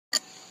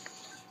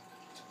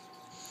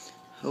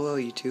Hello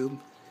YouTube.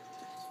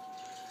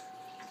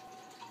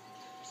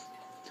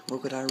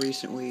 Look what I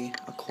recently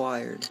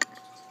acquired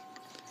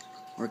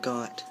or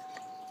got.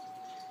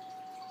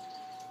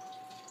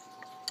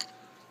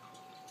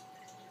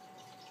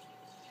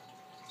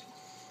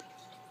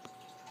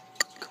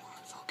 Come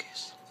on,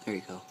 focus. There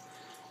you go.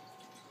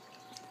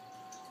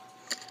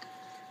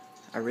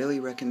 I really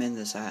recommend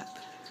this app.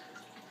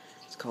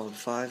 It's called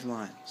 5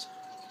 Miles.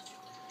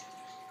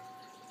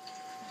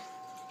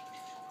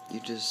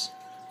 You just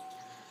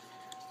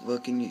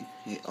look and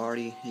it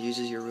already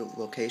uses your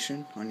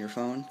location on your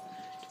phone,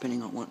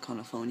 depending on what kind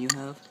of phone you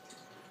have.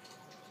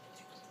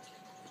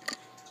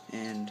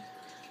 And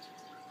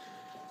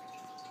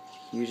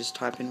you just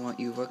type in what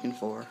you're looking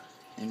for,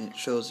 and it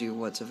shows you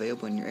what's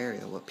available in your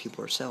area, what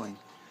people are selling.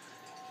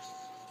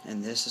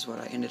 And this is what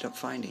I ended up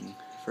finding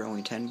for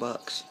only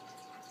 $10.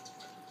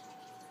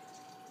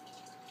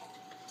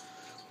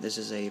 This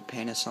is a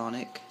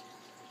Panasonic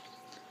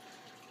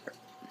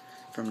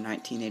from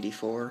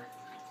 1984,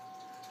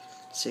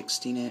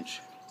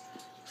 16-inch,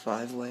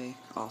 5-way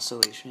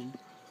Oscillation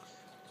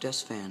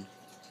desk fan.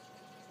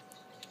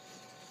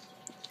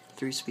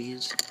 3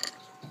 speeds,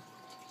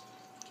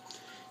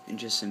 and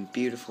just in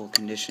beautiful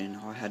condition.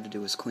 All I had to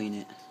do was clean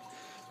it.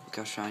 Look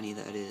how shiny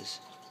that is.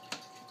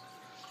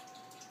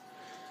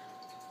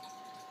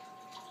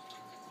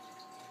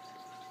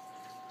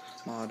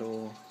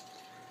 Model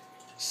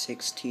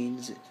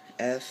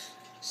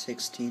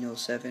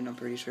F-1607, I'm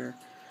pretty sure.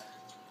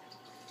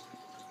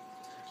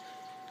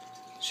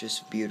 It's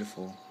just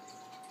beautiful.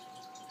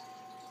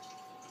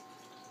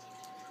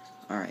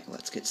 Alright,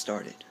 let's get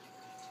started.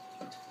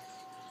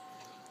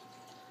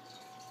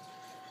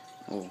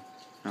 Oh,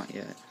 not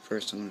yet.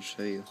 First I'm going to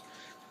show you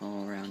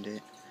all around it.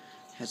 It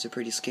has a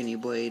pretty skinny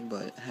blade,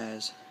 but it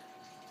has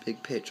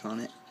big pitch on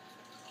it.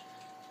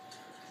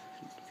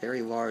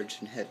 Very large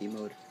and heavy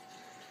motor.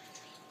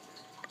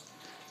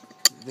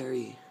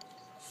 Very,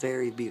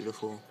 very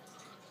beautiful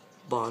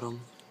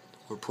bottom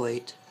or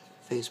plate,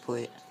 face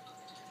plate.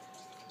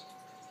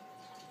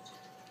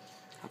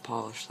 I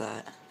polished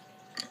that.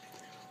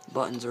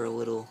 Buttons are a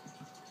little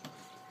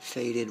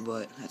faded,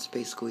 but that's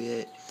basically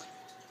it.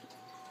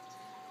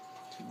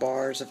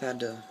 Bars, I've had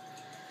to.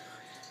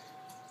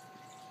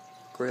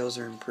 Grills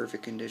are in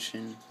perfect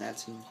condition.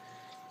 That's in.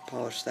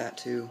 Polished that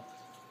too.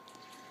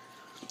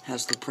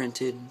 Has the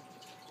printed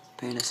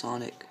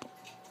Panasonic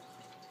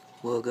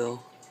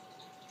logo.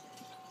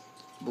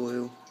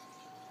 Blue.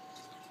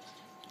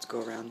 Let's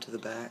go around to the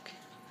back.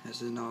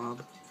 Has a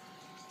knob.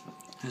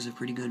 Has a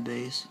pretty good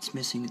base. It's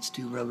missing its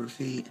 2 rubber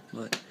feet,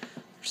 but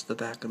there's the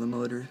back of the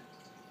motor.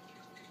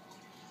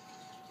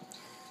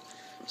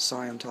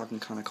 Sorry I'm talking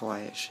kind of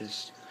quiet. It's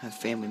just I have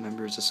family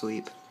members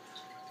asleep.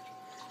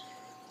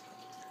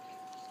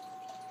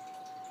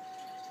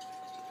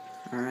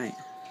 Alright.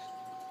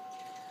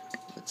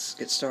 Let's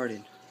get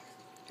started.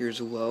 Here's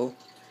a low.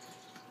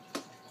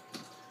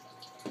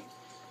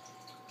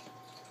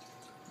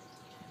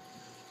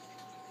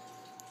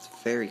 It's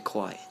very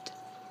quiet.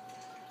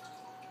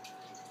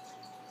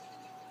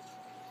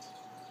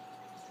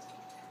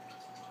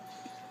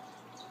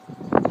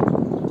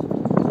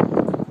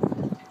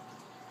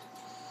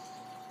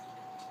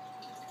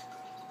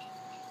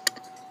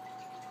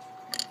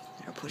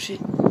 Push it.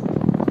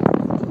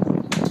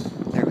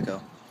 There we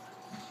go.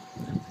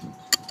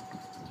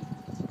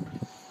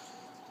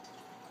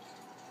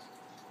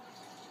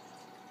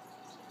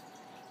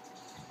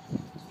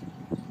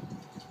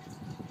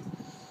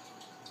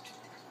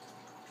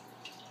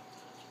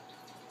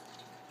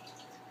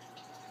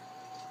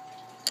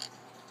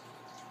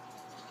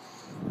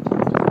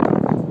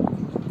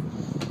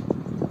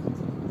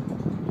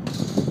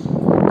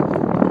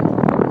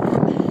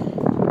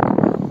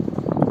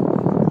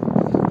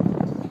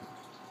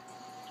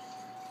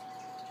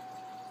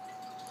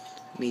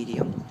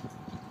 Medium.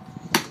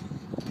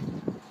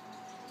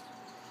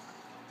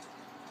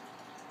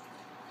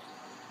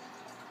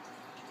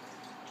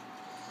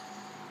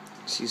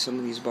 See, some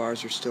of these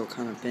bars are still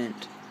kind of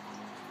bent.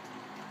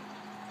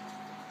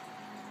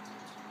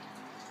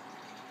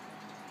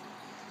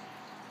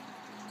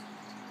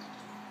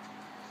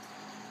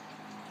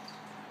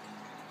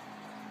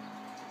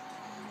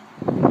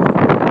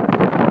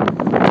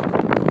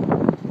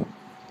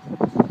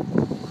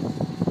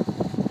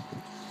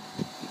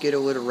 Get a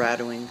little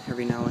rattling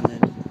every now and then.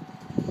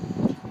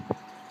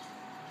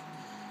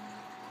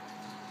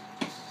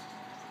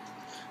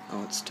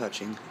 Oh, it's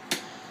touching.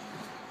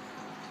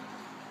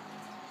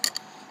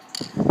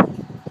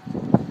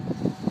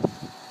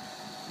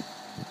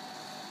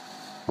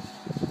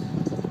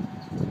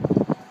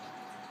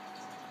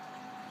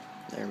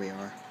 There we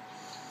are.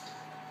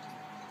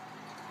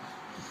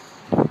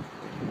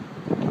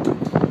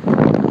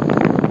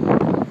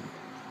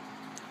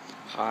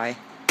 High.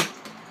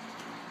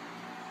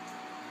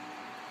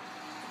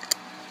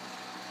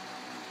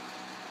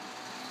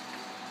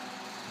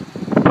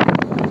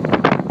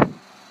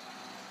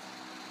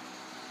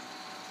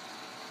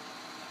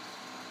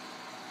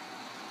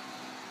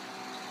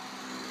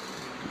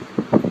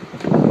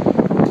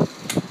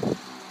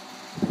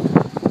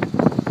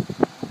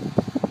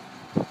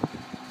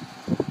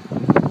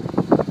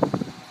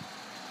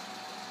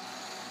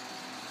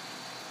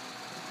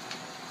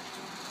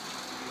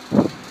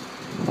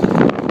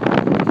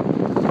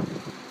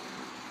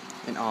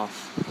 and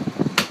off.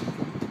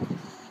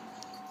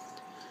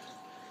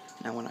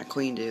 Now when I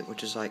cleaned it,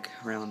 which is like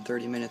around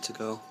 30 minutes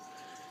ago,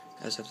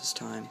 as of this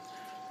time,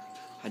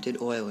 I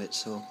did oil it,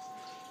 so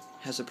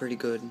it has a pretty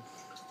good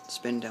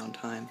spin down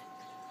time.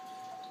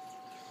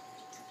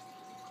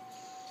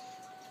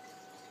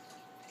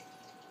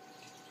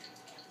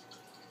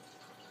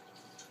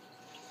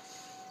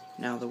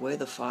 Now the way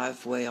the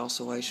 5-way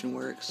oscillation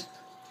works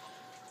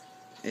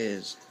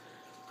is,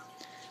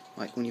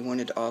 like when you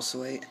want it to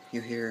oscillate,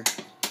 you hear,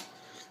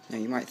 now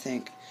you might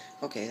think,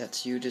 okay,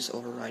 that's you just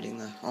overriding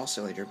the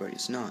oscillator, but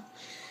it's not.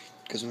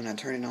 Because when I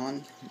turn it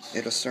on,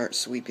 it'll start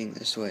sweeping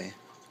this way.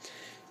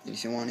 And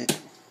if you want it,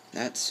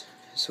 that's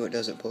so it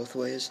does it both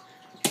ways.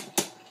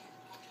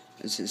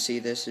 As you can see,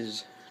 this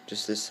is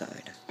just this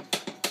side.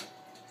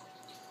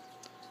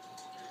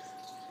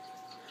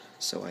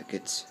 So like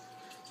it's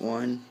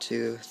 1,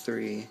 2,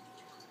 3,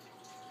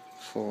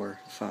 4,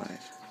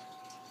 5.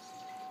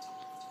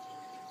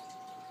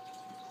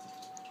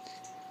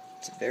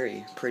 It's a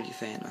very pretty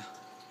fan. I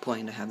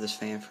plan to have this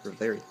fan for a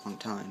very long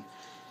time.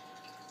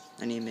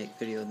 I need to make a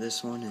video of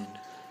this one and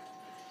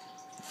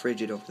the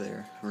frigid over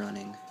there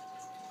running.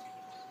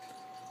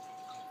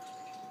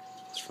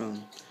 It's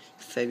from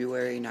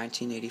February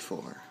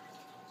 1984.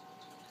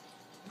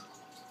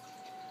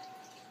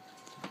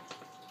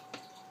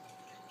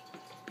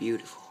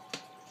 Beautiful.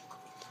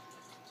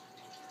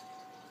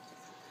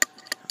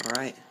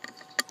 Alright.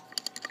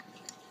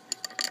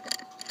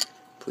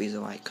 Please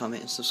like,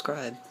 comment, and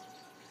subscribe.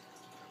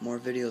 More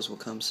videos will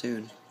come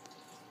soon.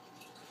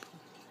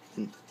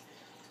 And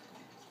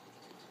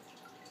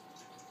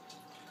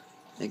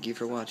thank you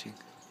for watching.